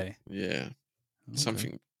 Did they? Yeah. Okay.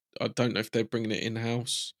 Something. I don't know if they're bringing it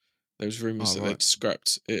in-house. There was rumours that they'd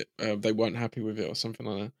scrapped it. They weren't happy with it or something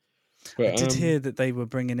like that. But, I did hear that they were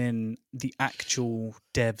bringing in the actual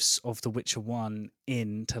devs of The Witcher 1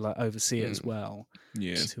 in to like oversee it as well.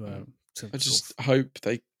 Yeah. I just hope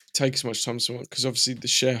they take as much time as they want, because obviously the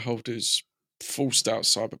shareholders forced out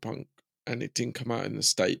Cyberpunk and it didn't come out in the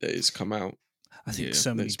state that it's come out. I think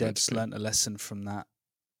so many devs learnt a lesson from that.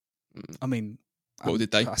 I mean, what did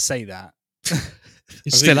they? I say that.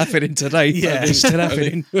 It's still happening today. Yeah, it's still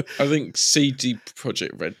happening. I think CD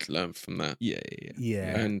Projekt Red learned from that.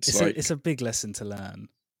 Yeah. And it's a big lesson to learn.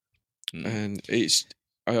 And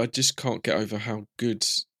I just can't get over how good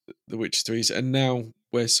The Witcher 3 is. And now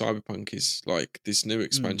where Cyberpunk is, like this new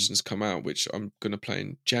expansion's come out, which I'm going to play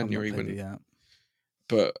in January.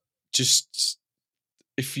 But just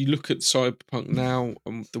if you look at Cyberpunk now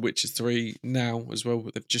and The Witcher 3 now as well,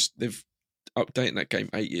 they've updated that game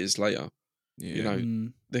 8 years later. Yeah. You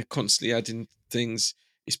know, they're constantly adding things.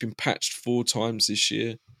 It's been patched 4 times this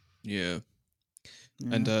year. Yeah.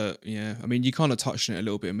 And I mean, you kind of touched on it a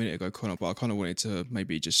little bit a minute ago, Connor, but I kind of wanted to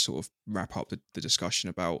maybe just sort of wrap up the discussion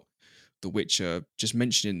about The Witcher, just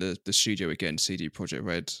mentioning the studio again, CD Projekt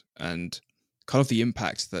Red, and kind of the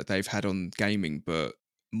impact that they've had on gaming, but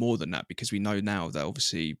more than that, because we know now that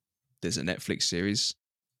obviously there's a Netflix series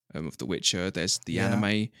of The Witcher, there's the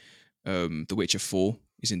anime, The Witcher 4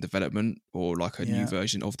 is in development, or like a new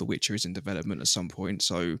version of The Witcher is in development at some point.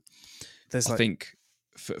 So I think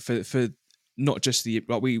for not just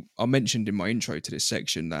I mentioned in my intro to this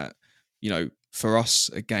section that, you know, for us,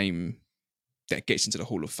 a game that gets into the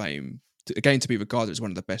Hall of Fame, a game to be regarded as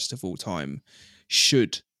one of the best of all time,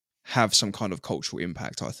 should have some kind of cultural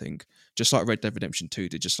impact, I think. Just like Red Dead Redemption 2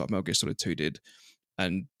 did, just like Metal Gear Solid 2 did.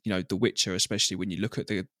 And, you know, The Witcher, especially when you look at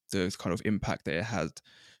the kind of impact that it had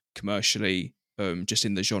commercially, just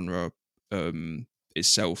in the genre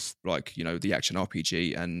itself, like, you know, the action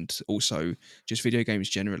RPG, and also just video games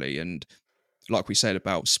generally. And like we said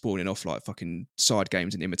about spawning off like fucking side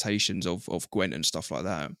games and imitations of Gwent and stuff like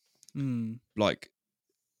that. Like,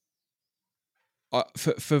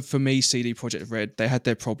 for me, CD Projekt Red, they had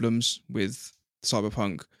their problems with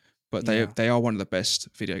Cyberpunk, but they are one of the best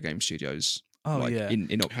video game studios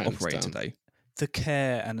in operating today. the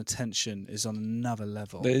care and attention is on another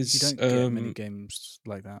level. You don't get many games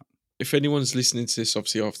like that. If anyone's listening to this,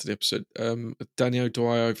 obviously after the episode, Danny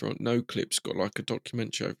O'Dwyer over on No Clips got like a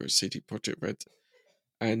documentary over at CD Projekt Red,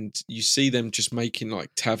 and you see them just making like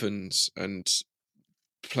taverns and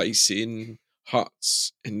placing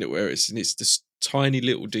huts in little areas, and it's just tiny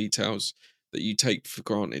little details that you take for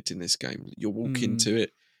granted in this game. You'll walk into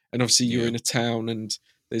it, and obviously you're in a town, and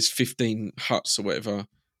there's 15 huts or whatever.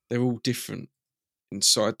 They're all different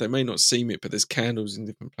inside. They may not seem it, but there's candles in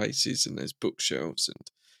different places, and there's bookshelves,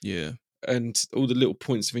 and all the little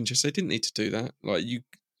points of interest. They didn't need to do that. Like you.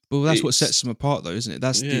 Well, that's what sets them apart, though, isn't it?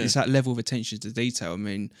 It's that level of attention to detail. I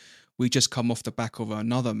mean, we just come off the back of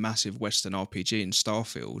another massive Western RPG in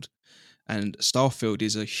Starfield, and Starfield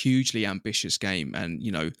is a hugely ambitious game. And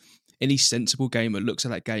you know, any sensible gamer looks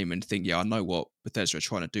at that game and think, "Yeah, I know what Bethesda are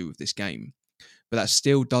trying to do with this game," but that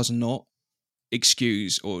still does not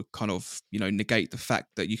excuse or kind of, you know, negate the fact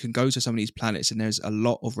that you can go to some of these planets and there's a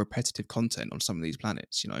lot of repetitive content on some of these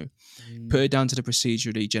planets. You know, put it down to the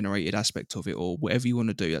procedurally generated aspect of it or whatever you want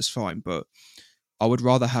to do, that's fine. But I would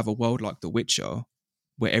rather have a world like The Witcher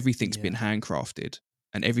where everything's been handcrafted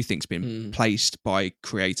and everything's been placed by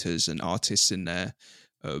creators and artists in there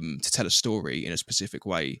to tell a story in a specific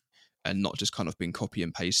way, and not just kind of been copy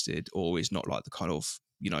and pasted, or is not like the kind of,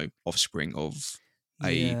 you know, offspring of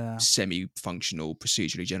a semi-functional,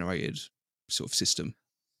 procedurally generated sort of system.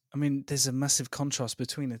 I mean, there's a massive contrast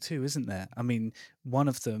between the two, isn't there? I mean, one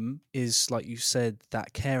of them is, like you said,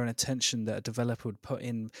 that care and attention that a developer would put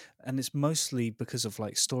in, and it's mostly because of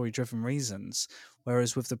like story-driven reasons.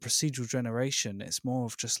 Whereas with the procedural generation, it's more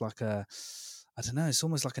of just like I don't know, it's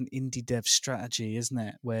almost like an indie dev strategy, isn't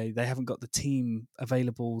it? Where they haven't got the team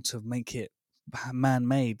available to make it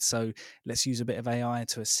man-made, so let's use a bit of AI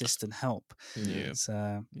to assist and help.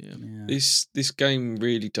 This game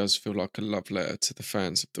really does feel like a love letter to the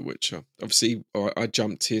fans of The Witcher. Obviously I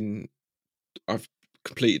jumped in, I've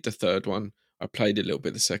completed the third one, I played a little bit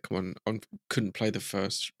of the second one, I couldn't play the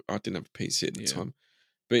first, I didn't have a PC at the time,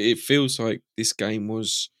 but it feels like this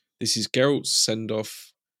is Geralt's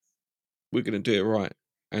send-off, we're going to do it right,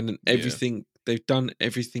 and everything they've done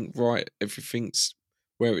everything right, everything's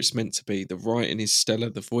where it's meant to be. The writing is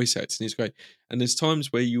stellar, the voice acting is great. And there's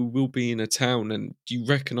times where you will be in a town and you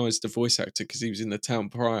recognise the voice actor because he was in the town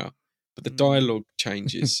prior, but the dialogue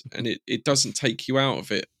changes and it doesn't take you out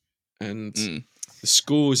of it. And the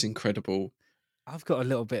score is incredible. I've got a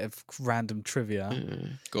little bit of random trivia.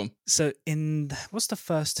 Go on. So what's the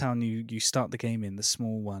first town you start the game in, the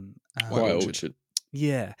small one? White Orchard.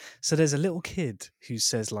 Yeah. So there's a little kid who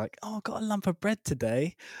says like, "Oh, I got a lump of bread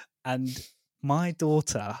today." And my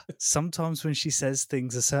daughter, sometimes when she says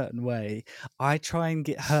things a certain way, I try and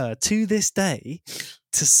get her to this day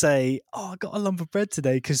to say, "Oh, I got a lump of bread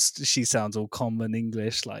today," because she sounds all common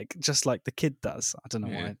English, like just like the kid does. I don't know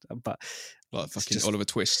why, but like fucking Oliver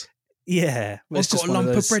Twist. Yeah, I've got a lump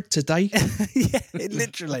of bread today.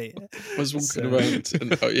 Literally. I was walking around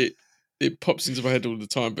and it pops into my head all the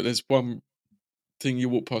time, but there's one thing you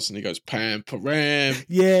walk past and he goes Pam Param.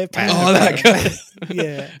 Yeah, Pam. Oh, that guy.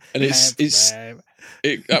 Yeah. And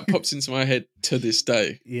that pops into my head to this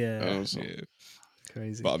day. Yeah.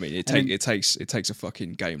 Crazy. But I mean, it takes a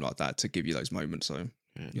fucking game like that to give you those moments. So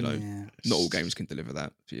you know, not all games can deliver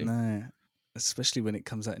that for you. No, especially when it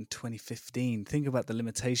comes out in 2015. Think about the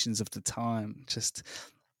limitations of the time. Just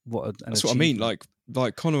that's what I mean. Like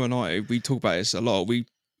Connor and I, we talk about this a lot. We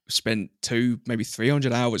spent 200, maybe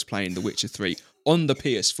 300 hours playing The Witcher 3 on the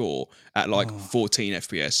PS4 at 14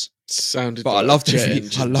 FPS. Sounded, but I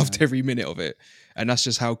loved every minute of it, and that's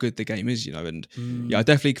just how good the game is, you know. And I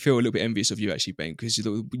definitely feel a little bit envious of you actually, Ben, because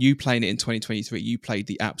you playing it in 2023, you played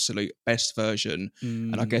the absolute best version.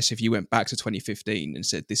 And I guess if you went back to 2015 and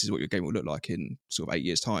said this is what your game will look like in sort of 8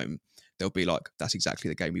 years' time, they'll be like, that's exactly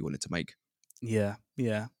the game we wanted to make. Yeah,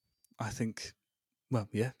 I think. Well,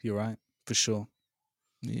 yeah, you're right for sure.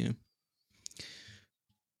 Yeah,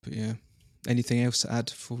 but yeah. Anything else to add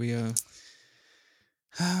before we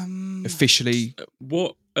officially?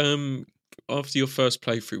 What after your first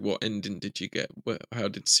playthrough, what ending did you get? How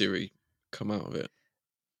did Ciri come out of it?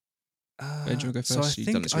 Do you want to go first? So I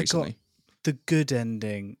think I got the good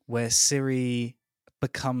ending where Ciri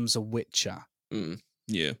becomes a Witcher.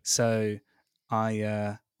 Yeah. So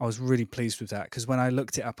I was really pleased with that, because when I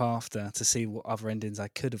looked it up after to see what other endings I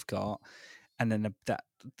could have got, and then that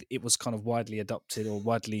it was kind of widely adopted or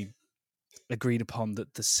widely agreed upon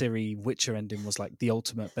that the Ciri Witcher ending was like the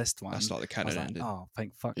ultimate best one. That's like the canon ending. Oh,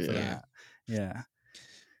 thank fuck for that. Yeah.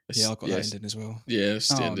 Yeah, I got that ending as well. Yeah, that's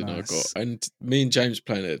the ending I got. And me and James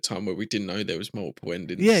playing at a time where we didn't know there was multiple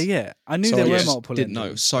endings. Yeah. I knew there were multiple endings. Didn't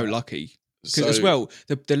know. So lucky. Because as well,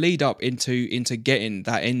 the lead up into getting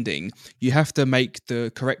that ending, you have to make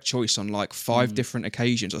the correct choice on like 5 different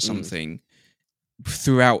occasions or something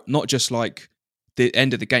throughout, not just like the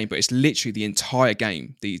end of the game, but it's literally the entire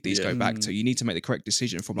game. These go back to. You need to make the correct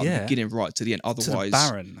decision from like the beginning right to the end. Otherwise, to the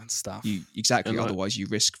Baron and stuff. Otherwise, you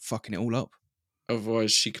risk fucking it all up.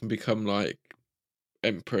 Otherwise, she can become like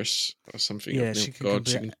Empress or something. Yeah, she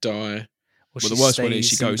can die. Well, the worst one is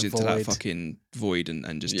she goes into that fucking void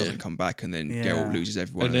and just doesn't come back, and then Geralt loses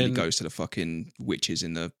everyone, and then he goes to the fucking witches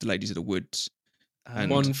in the Ladies of the Woods.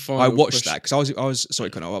 And I watched that because I was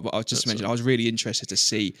sorry, Connor, but I was just mentioning I was really interested to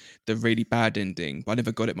see the really bad ending, but I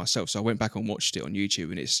never got it myself, so I went back and watched it on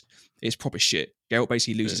YouTube, and it's proper shit. Geralt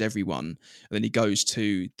basically loses everyone, and then he goes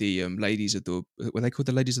to the ladies of the, were they called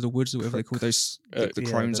the Ladies of the Woods or whatever they call those, the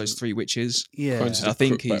crones, those 3 witches. Yeah, I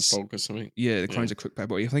think he's or something. Yeah, the crones of Crookback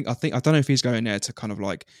Bog. I think I don't know if he's going there to kind of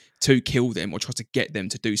like to kill them or try to get them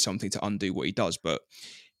to do something to undo what he does, but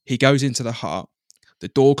he goes into the hut, the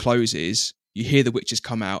door closes. You hear the witches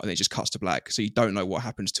come out and it just cuts to black. So you don't know what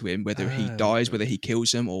happens to him, whether he dies, whether he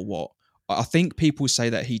kills them or what. I think people say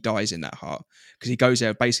that he dies in that hut because he goes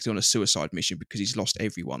there basically on a suicide mission because he's lost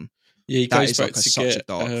everyone. Yeah, he goes back to such a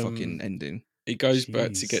dark fucking ending. He goes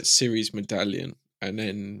back to get Ciri's medallion and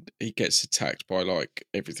then he gets attacked by like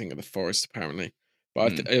everything in the forest apparently.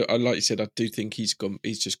 But I like you said, I do think he's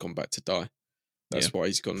just gone back to die. That's why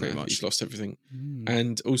he's gone there. He's lost everything.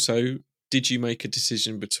 And also, did you make a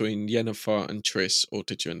decision between Yennefer and Triss, or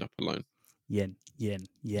did you end up alone? Yen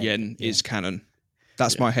is canon.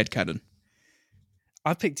 That's my head canon.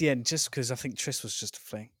 I picked Yen just because I think Triss was just a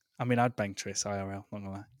fling. I mean, I'd bang Triss IRL, not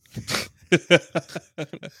gonna lie.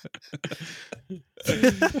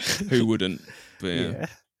 Who wouldn't? But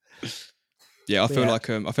I feel like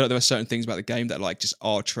there are certain things about the game that like just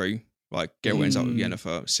are true. Like Geralt ends up with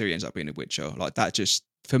Yennefer, Ciri ends up being a Witcher. Like that, just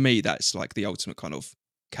for me, that's like the ultimate kind of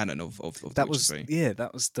canon of that was that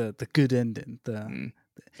was the good ending. And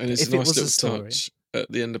it's a nice little touch at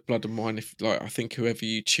the end of Blood and Wine. If like I think whoever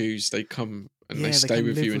you choose, they come and they stay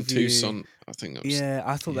with you in Toussaint. I think that was,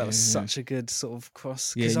 I thought that was such a good sort of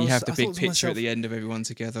cross. Yeah, and you have the big picture at the end of everyone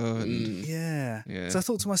together. And So I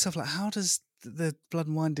thought to myself, like, how does the Blood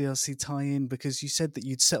and Wine DLC tie in? Because you said that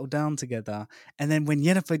you'd settle down together, and then when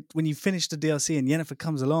you finish the DLC and Yennefer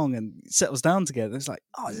comes along and settles down together, it's like,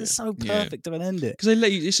 oh, this is so perfect to end it. Because they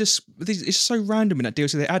let you, it's so random in that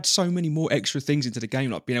DLC. They add so many more extra things into the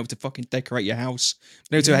game, like being able to fucking decorate your house,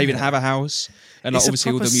 being able to even have a house, and like,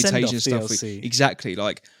 obviously all the mutation stuff. DLC. Exactly,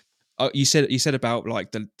 like you said about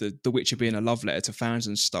like the Witcher being a love letter to fans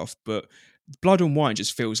and stuff, but Blood and Wine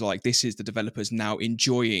just feels like this is the developers now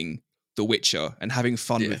enjoying The Witcher and having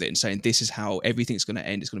fun with it and saying this is how everything's going to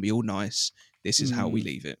end. It's going to be all nice. This is how we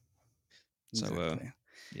leave it. Exactly.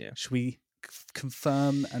 So should we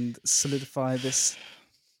confirm and solidify this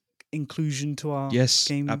inclusion to our game? Yes,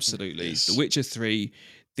 absolutely. Yes. The Witcher 3,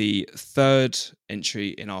 the 3rd entry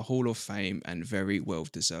in our Hall of Fame, and very well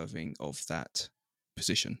deserving of that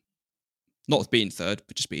position. Not being 3rd,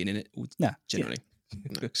 but just being in it generally.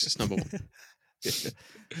 No, it's number 1.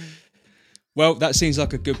 Well, that seems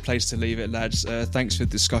like a good place to leave it, lads. Thanks for the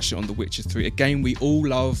discussion on The Witcher 3. A game we all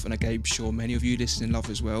love, and a game sure many of you listening love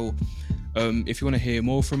as well. If you want to hear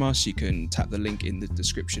more from us, you can tap the link in the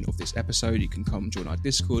description of this episode. You can come join our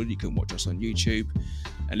Discord. You can watch us on YouTube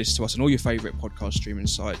and listen to us on all your favourite podcast streaming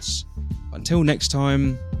sites. Until next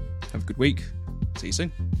time, have a good week. See you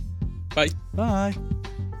soon. Bye. Bye.